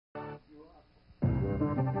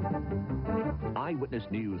Eyewitness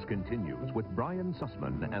News continues with Brian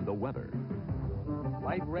Sussman and the weather.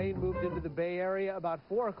 Light rain moved into the Bay Area about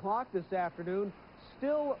 4 o'clock this afternoon.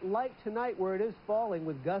 Still light tonight where it is falling,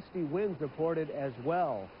 with gusty winds reported as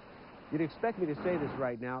well. You'd expect me to say this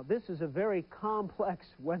right now. This is a very complex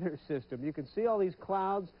weather system. You can see all these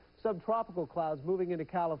clouds, subtropical clouds moving into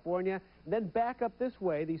California. And then back up this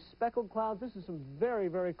way, these speckled clouds, this is some very,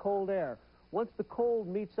 very cold air. Once the cold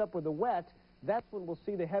meets up with the wet, that's when we'll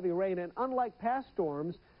see the heavy rain. And unlike past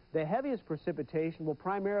storms, the heaviest precipitation will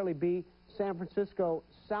primarily be San Francisco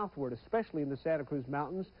southward, especially in the Santa Cruz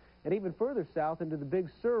Mountains, and even further south into the Big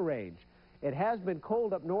Sur range. It has been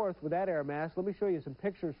cold up north with that air mass. Let me show you some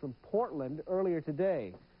pictures from Portland earlier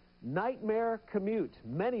today. Nightmare commute.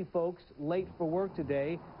 Many folks late for work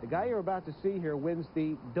today. The guy you're about to see here wins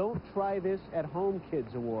the Don't Try This at Home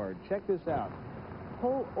Kids Award. Check this out.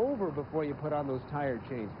 Pull over before you put on those tire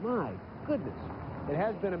chains. My goodness. It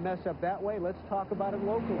has been a mess up that way. Let's talk about it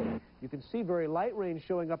locally. You can see very light rain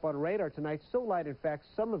showing up on radar tonight. So light, in fact,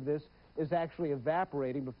 some of this is actually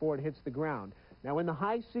evaporating before it hits the ground. Now, in the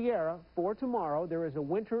High Sierra, for tomorrow, there is a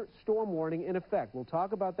winter storm warning in effect. We'll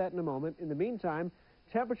talk about that in a moment. In the meantime,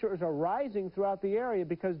 temperatures are rising throughout the area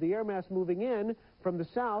because the air mass moving in from the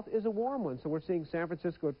south is a warm one. So we're seeing San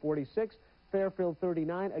Francisco at 46, Fairfield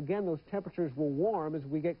 39. Again, those temperatures will warm as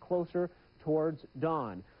we get closer towards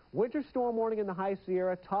dawn. Winter storm warning in the High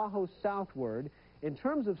Sierra, Tahoe southward. In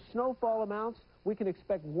terms of snowfall amounts, we can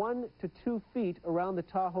expect 1 to 2 feet around the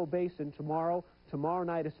Tahoe Basin tomorrow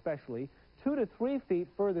night especially. 2 to 3 feet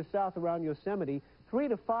further south around Yosemite. 3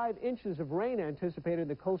 to 5 inches of rain anticipated in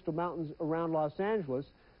the coastal mountains around Los Angeles.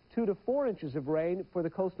 2 to 4 inches of rain for the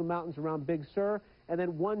coastal mountains around Big Sur. And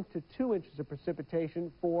then 1 to 2 inches of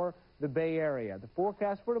precipitation for the Bay Area. The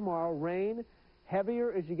forecast for tomorrow, rain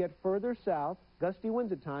heavier as you get further south. Gusty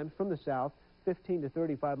winds at times from the south, 15 to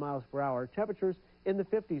 35 miles per hour. Temperatures in the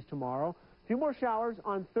 50s tomorrow. A few more showers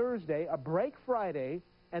on Thursday, a break Friday,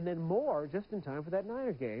 and then more just in time for that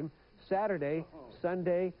Niner game. Saturday,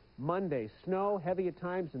 Sunday, Monday. Snow heavy at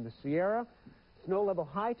times in the Sierra. Snow level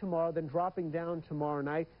high tomorrow, then dropping down tomorrow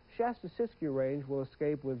night. Shasta-Siskiyou range will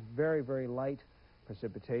escape with very, very light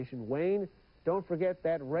precipitation. Wayne, don't forget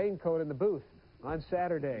that raincoat in the booth on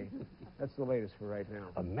Saturday. That's the latest for right now.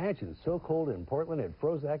 Imagine so cold in Portland it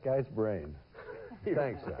froze that guy's brain.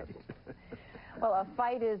 Thanks, Seth. Well, a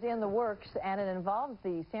fight is in the works, and it involves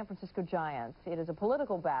the San Francisco Giants. It is a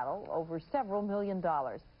political battle over several $1 million.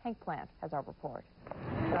 Hank Plant has our report.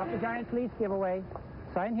 Stop the Giants lease giveaway.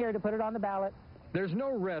 Sign here to put it on the ballot. There's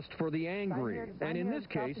no rest for the angry, and in this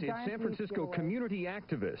case, it's San Francisco community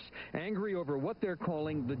activists angry over what they're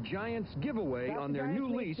calling the Giants giveaway on their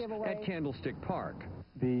new lease at Candlestick Park.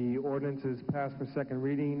 The ordinance is passed for second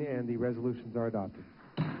reading, and the resolutions are adopted.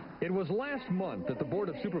 It was last month that the Board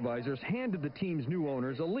of Supervisors handed the team's new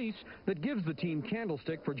owners a lease that gives the team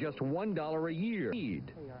Candlestick for just $1 a year.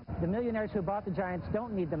 The millionaires who bought the Giants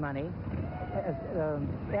don't need the money, as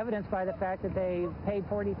evidenced by the fact that they paid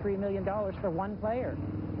 $43 million for one player.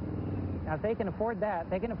 Now, if they can afford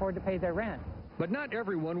that, they can afford to pay their rent. But not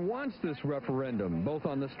everyone wants this referendum, both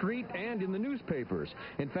on the street and in the newspapers.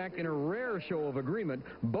 In fact, in a rare show of agreement,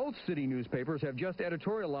 both city newspapers have just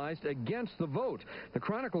editorialized against the vote. The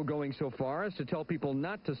Chronicle going so far as to tell people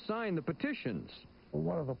not to sign the petitions.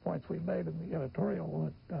 One of the points we made in the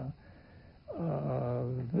editorial that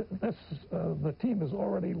the team is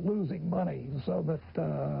already losing money, so that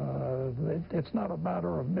it's not a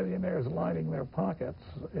matter of millionaires lining their pockets.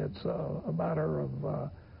 It's a matter of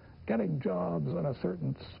getting jobs and a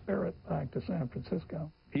certain spirit back to San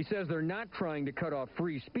Francisco. He says they're not trying to cut off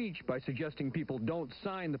free speech by suggesting people don't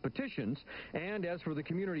sign the petitions. And as for the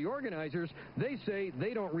community organizers, they say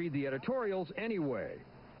they don't read the editorials anyway.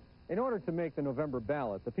 In order to make the November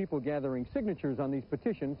ballot, the people gathering signatures on these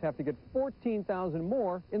petitions have to get 14,000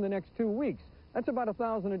 more in the next 2 weeks. That's about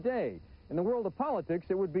 1,000 a day. In the world of politics,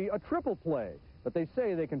 it would be a triple play, but they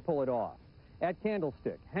say they can pull it off. At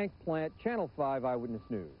Candlestick, Hank Plant, Channel 5 Eyewitness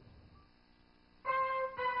News.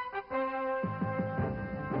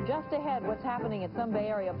 Just ahead, what's happening at some Bay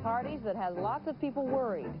Area parties that has lots of people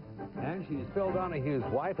worried. And she's Phil Donahue's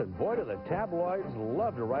wife, and boy, do the tabloids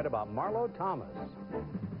love to write about Marlo Thomas.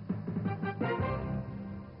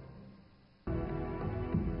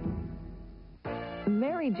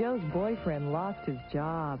 Mary Jo's boyfriend lost his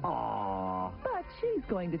job. Aww. But she's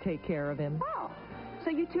going to take care of him. Oh, so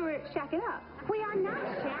you two are shacking up. We are not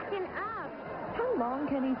shacking up. How long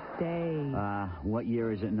can he stay? What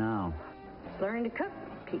year is it now? Learning to cook,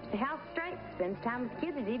 keeps the house straight, spends time with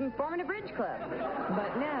kids, and even forming a bridge club.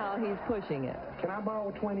 But now he's pushing it. Can I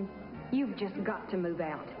borrow 20? You've just got to move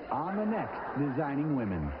out. On the next Designing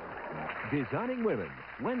Women. Designing Women,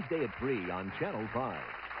 Wednesday at 3 on Channel 5.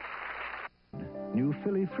 New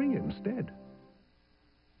Philly Free instead.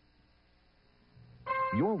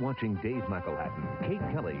 You're watching Dave McElhatton, Kate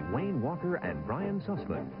Kelly, Wayne Walker, and Brian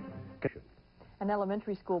Sussman. An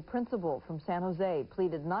elementary school principal from San Jose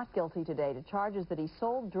pleaded not guilty today to charges that he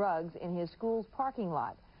sold drugs in his school's parking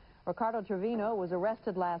lot. Ricardo Trevino was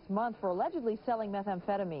arrested last month for allegedly selling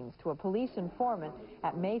methamphetamines to a police informant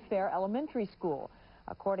at Mayfair Elementary School.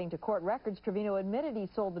 According to court records, Trevino admitted he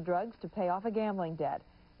sold the drugs to pay off a gambling debt.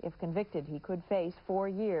 If convicted, he could face 4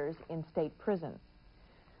 years in state prison.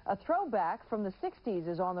 A throwback from the 60s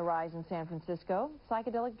is on the rise in San Francisco,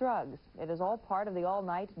 psychedelic drugs. It is all part of the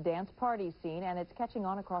all-night dance party scene, and it's catching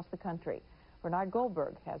on across the country. Bernard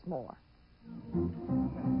Goldberg has more.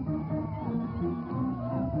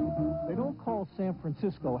 They don't call San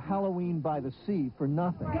Francisco Halloween by the Sea for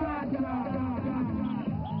nothing.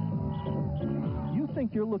 You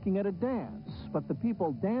think you're looking at a dance, but the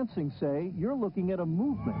people dancing say you're looking at a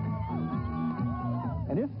movement.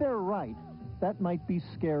 And if they're right, that might be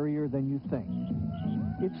scarier than you think.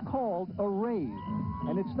 It's called a rave,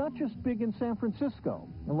 and it's not just big in San Francisco,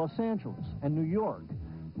 in Los Angeles, and New York.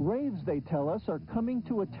 Raves, they tell us, are coming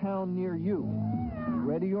to a town near you,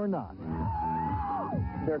 ready or not.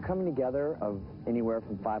 They're coming together of anywhere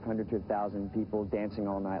from 500 to 1,000 people dancing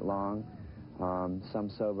all night long. Some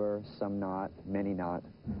sober, some not, many not.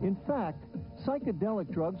 In fact,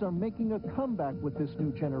 psychedelic drugs are making a comeback with this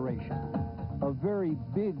new generation. A very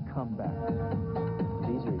big comeback.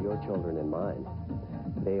 These are your children and mine.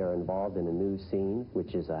 They are involved in a new scene,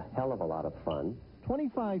 which is a hell of a lot of fun.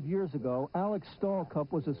 25 years ago, Alex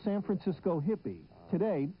Stahlcup was a San Francisco hippie.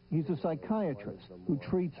 Today, he's a psychiatrist who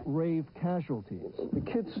treats rave casualties. The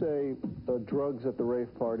kids say drugs at the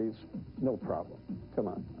rave parties, no problem. Come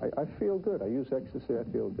on. I feel good. I use ecstasy, I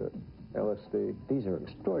feel good. LSD. These are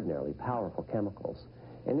extraordinarily powerful chemicals.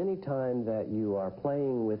 And any time that you are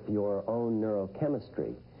playing with your own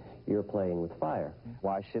neurochemistry, you're playing with fire.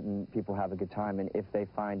 Why shouldn't people have a good time, and if they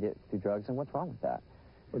find it through drugs, and what's wrong with that?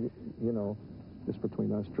 Well, you know, just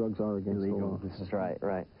between us, drugs are against the law. This is right.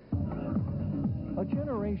 A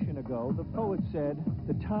generation ago, the poet said,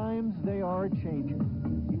 "The times they are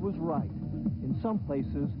changing." He was right. In some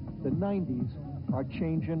places, the 90s are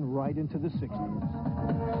changing right into the 60s.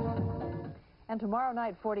 And tomorrow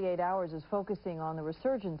night, 48 Hours is focusing on the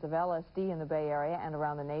resurgence of LSD in the Bay Area and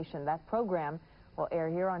around the nation. That program will air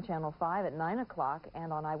here on Channel 5 at 9 o'clock,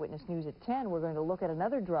 and on Eyewitness News at 10, we're going to look at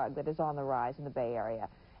another drug that is on the rise in the Bay Area,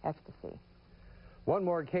 ecstasy. One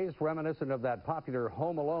more case reminiscent of that popular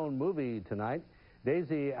Home Alone movie tonight.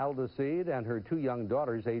 Daisy Aldecide and her 2 young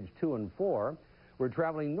daughters, aged 2 and 4, were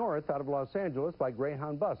traveling north out of Los Angeles by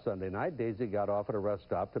Greyhound bus Sunday night. Daisy got off at a rest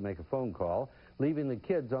stop to make a phone call, leaving the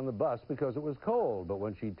kids on the bus because it was cold. But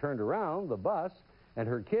when she turned around, the bus and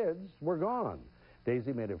her kids were gone.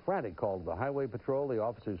 Daisy made a frantic call to the highway patrol. The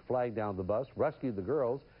officers flagged down the bus, rescued the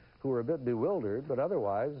girls, who were a bit bewildered, but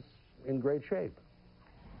otherwise in great shape.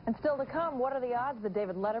 And still to come, what are the odds that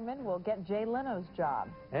David Letterman will get Jay Leno's job?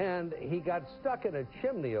 And he got stuck in a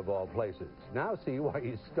chimney of all places. Now see why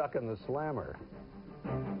he's stuck in the slammer.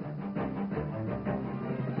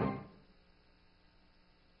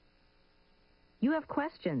 You have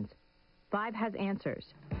questions. 5 has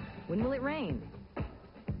answers. When will it rain?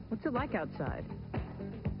 What's it like outside?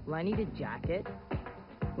 Will I need a jacket?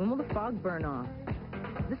 When will the fog burn off?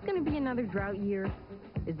 Is this going to be another drought year?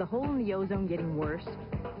 Is the hole in the ozone getting worse?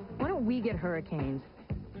 Why don't we get hurricanes?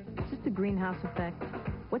 Is this the greenhouse effect?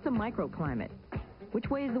 What's a microclimate? Which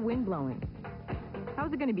way is the wind blowing?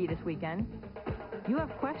 How's it going to be this weekend? You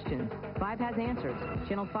have questions. 5 has answers.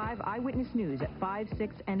 Channel 5 Eyewitness News at 5,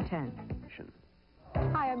 6, and 10.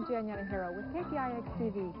 Hi, I'm Janiana Hero with KPIX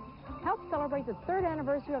TV. Help celebrate the 3rd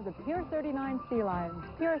anniversary of the Pier 39 Sea Lions.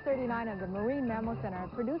 Pier 39 of the Marine Mammal Center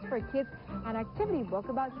produced for kids an activity book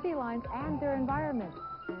about sea lions and their environment.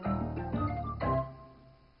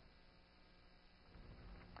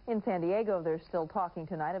 In San Diego, they're still talking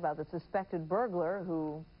tonight about the suspected burglar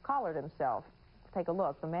who collared himself. Let's take a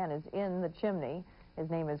look. The man is in the chimney. His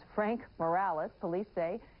name is Frank Morales. Police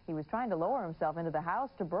say he was trying to lower himself into the house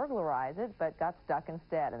to burglarize it, but got stuck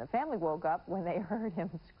instead. And the family woke up when they heard him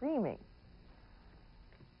screaming.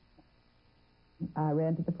 I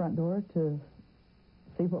ran to the front door to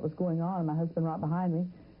see what was going on, and my husband right behind me.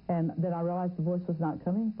 And then I realized the voice was not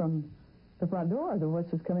coming from the front door. The voice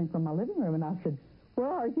was coming from my living room, and I said, "Where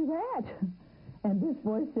are you at?" And this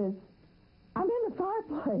voice says, "I'm in the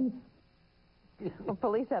fireplace." Well,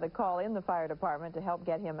 police had to call in the fire department to help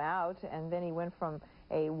get him out, and then he went from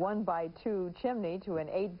a 1x2 chimney to an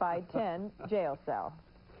 8x10 jail cell.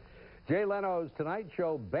 Jay Leno's Tonight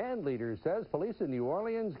Show band leader says police in New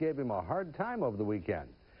Orleans gave him a hard time over the weekend.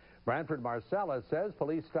 Branford Marsalis says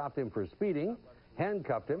police stopped him for speeding,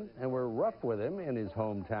 handcuffed him, and were rough with him in his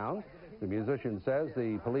hometown. The musician says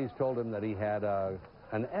the police told him that he had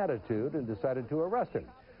an attitude and decided to arrest him.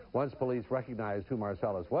 Once police recognized who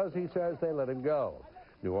Marsalis was, he says they let him go.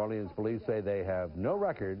 New Orleans police say they have no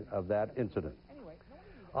record of that incident.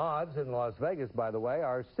 Odds in Las Vegas, by the way,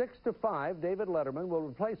 are 6-5. David Letterman will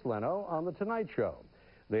replace Leno on The Tonight Show.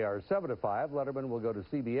 They are 7-5. Letterman will go to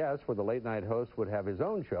CBS, where the late-night host would have his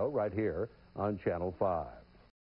own show right here on Channel 5.